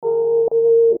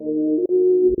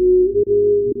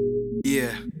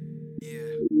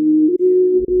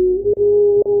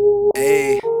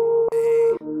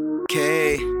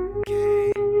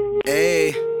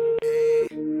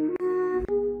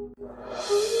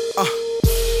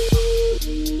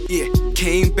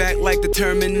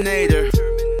Terminator.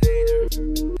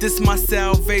 This my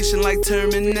salvation like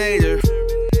Terminator.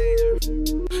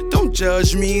 Don't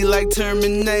judge me like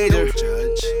Terminator.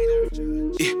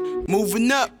 Yeah,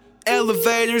 moving up,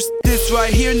 elevators. This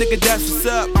right here, nigga, that's what's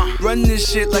up. Run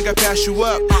this shit like I pass you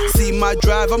up. See my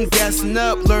drive, I'm gassing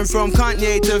up. Learn from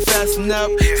Kanye to fasten up.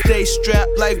 Stay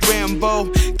strapped like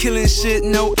Rambo. Killing shit,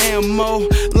 no ammo.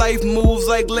 Life moves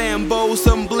like Lambo.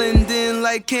 Some blend in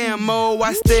like camo.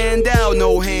 I stand out,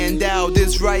 no handout.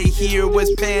 This right here was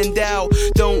panned out.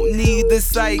 Don't need the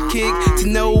sidekick to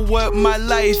know what my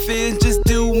life is. Just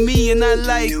do me and I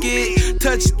like it.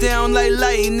 Touchdown like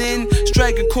lightning.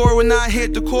 Strike a chord when I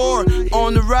hit the core.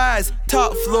 On the rise,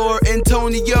 top floor.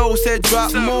 Antonio said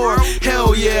drop more.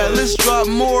 Hell yeah, let's drop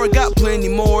more. Got plenty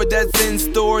more that's in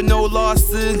store. No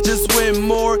losses, just win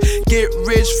more. Get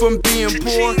rich from being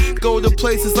poor. Go to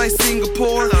places like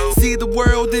Singapore. See the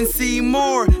world and see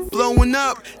more. Blowing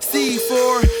up,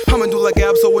 C4. I'ma do like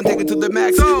Absol and take it to the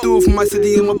max. Do it for my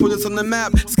city, I'ma put this on the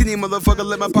map. Skinny motherfucker,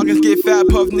 let my pockets get fat.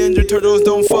 Puff Ninja Turtles,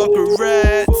 don't fuck with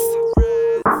rats.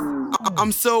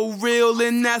 I'm so real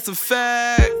and that's a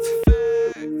fact.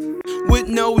 With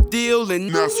no deal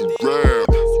and that's a rap.